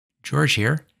George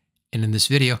here, and in this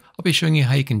video I'll be showing you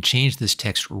how you can change this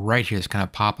text right here, this kind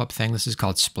of pop-up thing. This is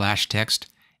called splash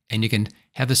text, and you can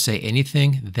have this say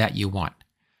anything that you want.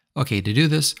 Okay, to do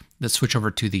this, let's switch over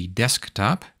to the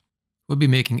desktop. We'll be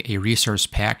making a resource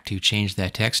pack to change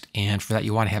that text, and for that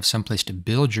you want to have someplace to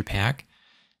build your pack.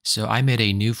 So I made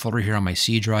a new folder here on my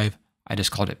C drive. I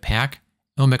just called it pack,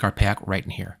 and we'll make our pack right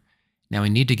in here. Now we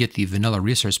need to get the vanilla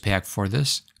resource pack for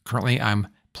this. Currently I'm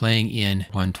playing in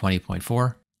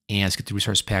 120.4, and let's get the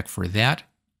resource pack for that.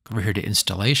 Go over here to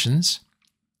installations,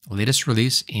 latest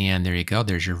release, and there you go,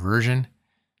 there's your version.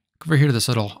 Go over here to this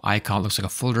little icon, it looks like a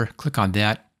folder, click on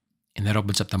that, and that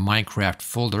opens up the Minecraft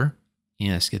folder.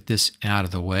 And let's get this out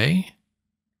of the way.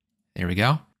 There we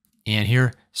go. And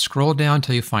here, scroll down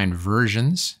until you find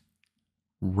versions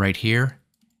right here,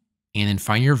 and then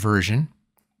find your version.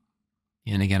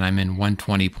 And again, I'm in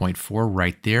 120.4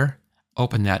 right there.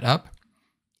 Open that up,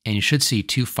 and you should see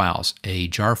two files, a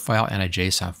jar file and a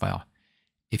JSON file.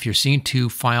 If you're seeing two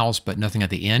files but nothing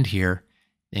at the end here,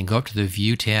 then go up to the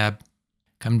View tab,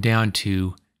 come down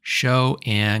to Show,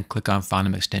 and click on File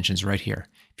Name Extensions right here.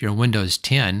 If you're in Windows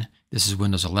 10, this is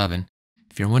Windows 11.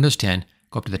 If you're in Windows 10,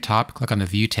 go up to the top, click on the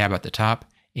View tab at the top,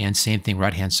 and same thing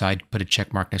right-hand side, put a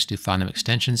check mark next to File Name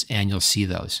Extensions, and you'll see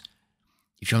those.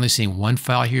 If you're only seeing one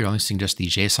file here, you're only seeing just the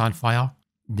JSON file,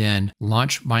 then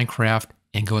launch Minecraft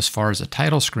and go as far as the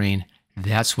title screen.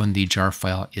 That's when the jar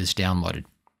file is downloaded.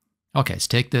 Okay, let's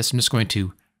take this. I'm just going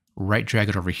to right drag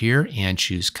it over here and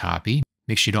choose copy.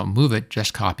 Make sure you don't move it,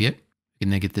 just copy it. You can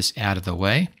then get this out of the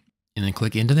way, and then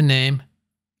click into the name,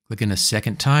 click in a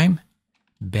second time,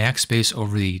 backspace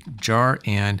over the jar,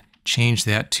 and change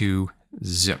that to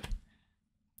zip.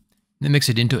 And then mix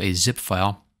it into a zip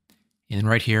file, and then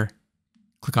right here,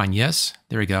 click on yes.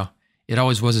 There we go. It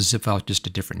always was a zip file, just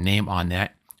a different name on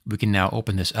that. We can now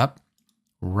open this up,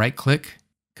 right click,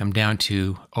 come down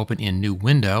to open in new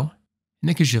window, and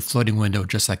it gives you a floating window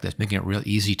just like this, making it real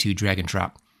easy to drag and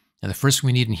drop. Now the first thing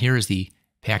we need in here is the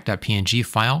pack.png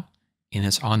file, and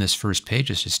it's on this first page.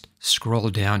 Let's just scroll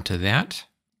down to that,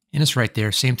 and it's right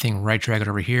there. Same thing, right drag it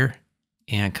over here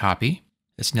and copy.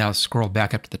 Let's now scroll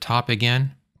back up to the top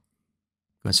again,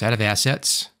 go inside of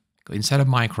assets, go inside of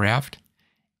Minecraft,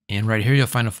 and right here you'll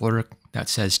find a folder that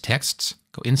says texts.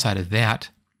 Go inside of that,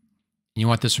 and you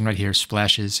want this one right here,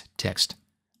 splashes.txt.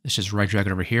 Let's just right drag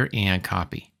it over here and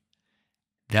copy.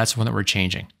 That's the one that we're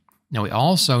changing. Now we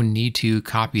also need to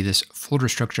copy this folder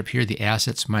structure up here, the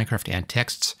assets, Minecraft, and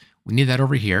texts. We need that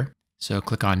over here. So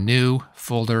click on new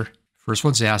folder. First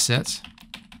one's assets.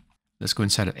 Let's go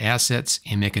inside of assets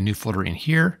and make a new folder in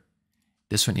here.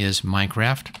 This one is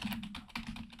Minecraft.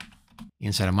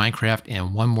 Inside of Minecraft,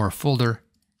 and one more folder,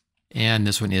 and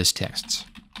this one is texts.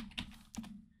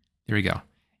 There we go.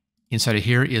 Inside of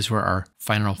here is where our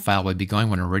final file would be going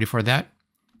when we're ready for that.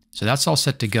 So that's all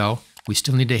set to go. We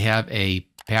still need to have a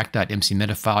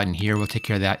pack.mcmeta file in here. We'll take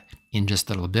care of that in just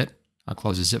a little bit. I'll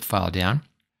close the zip file down.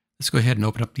 Let's go ahead and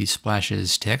open up the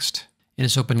splashes text. And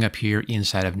it's opening up here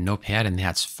inside of Notepad, and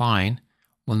that's fine.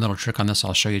 One little trick on this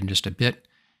I'll show you in just a bit.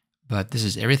 But this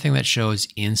is everything that shows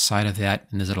inside of that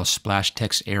in this little splash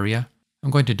text area.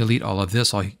 I'm going to delete all of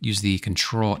this. I'll use the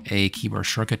Control-A keyboard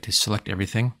shortcut to select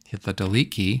everything. Hit the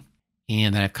delete key.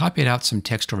 And then I've copied out some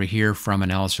text over here from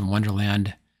an Alice in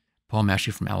Wonderland poem,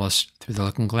 actually from Alice Through the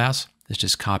Looking Glass. Let's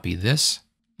just copy this,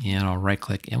 and I'll right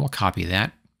click and we'll copy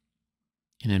that.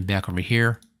 And then back over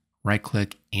here, right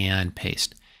click and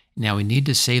paste. Now we need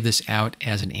to save this out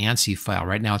as an ANSI file.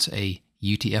 Right now it's a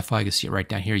UTF file. You can see it right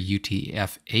down here,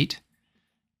 UTF-8.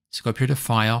 So go up here to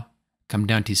File, come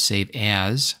down to Save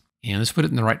As, and let's put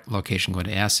it in the right location. Go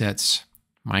to Assets,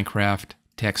 Minecraft,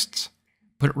 Texts,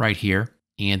 put it right here.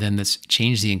 And then let's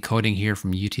change the encoding here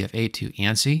from UTF-8 to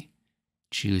ANSI.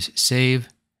 Choose Save,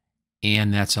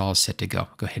 and that's all set to go.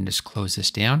 Go ahead and just close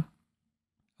this down.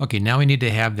 Okay, now we need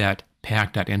to have that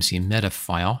pack.mcmeta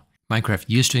file. Minecraft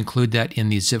used to include that in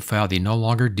the zip file. They no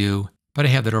longer do, but I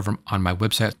have that over on my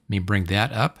website. Let me bring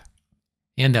that up.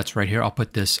 And that's right here. I'll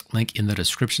put this link in the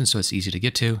description so it's easy to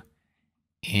get to.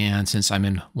 And since I'm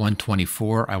in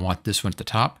 124, I want this one at the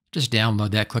top. Just download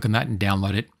that, click on that and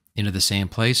download it into the same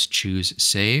place. Choose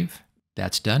Save.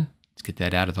 That's done. Let's get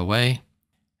that out of the way.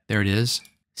 There it is.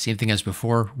 Same thing as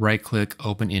before. Right click,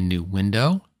 open in new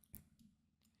window.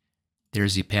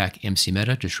 There's the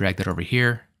pack.mcmeta. Just drag that over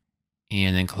here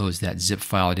and then close that zip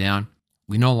file down.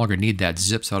 We no longer need that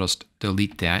zip, so I'll just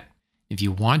delete that. If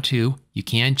you want to, you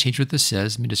can change what this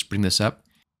says. Let me just bring this up.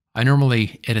 I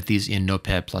normally edit these in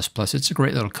Notepad++. It's a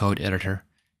great little code editor.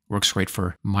 Works great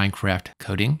for Minecraft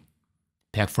coding.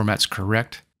 Pack format's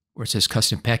correct. Where it says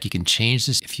custom pack, you can change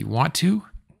this if you want to.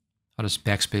 I'll just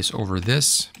backspace over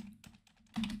this.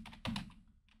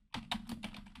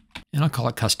 and I'll call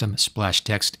it custom splash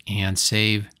text and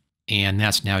save. And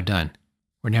that's now done.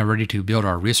 We're now ready to build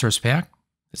our resource pack.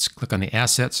 Let's click on the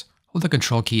assets, hold the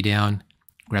control key down,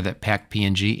 grab that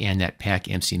pack.png and that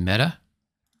pack.mcmeta.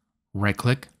 Right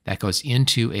click, that goes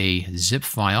into a zip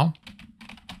file.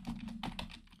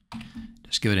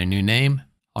 Just give it a new name.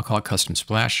 I'll call it custom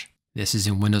splash. This is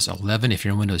in Windows 11. If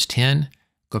you're in Windows 10,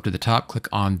 go up to the top, click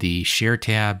on the share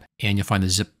tab, and you'll find the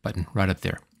zip button right up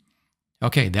there.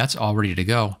 Okay, that's all ready to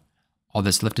go. All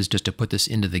that's left is just to put this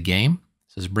into the game.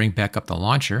 So let's bring back up the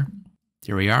launcher.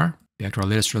 There we are, back to our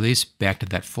latest release, back to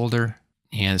that folder.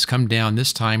 And it's come down,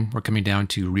 this time we're coming down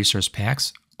to resource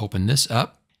packs. Open this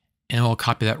up, and we'll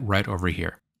copy that right over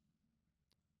here.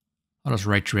 I'll just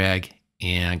right drag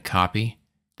and copy.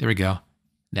 There we go.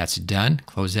 That's done.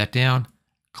 Close that down.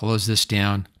 Close this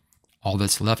down. All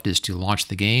that's left is to launch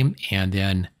the game and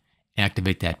then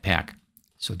activate that pack.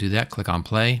 So do that, click on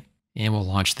play, and we'll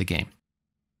launch the game.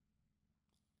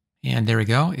 And there we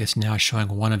go. It's now showing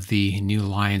one of the new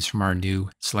lines from our new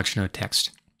selection of text.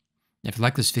 If you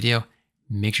like this video,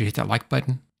 make sure you hit that like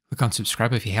button. Click on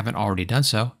subscribe if you haven't already done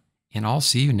so, and I'll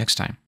see you next time.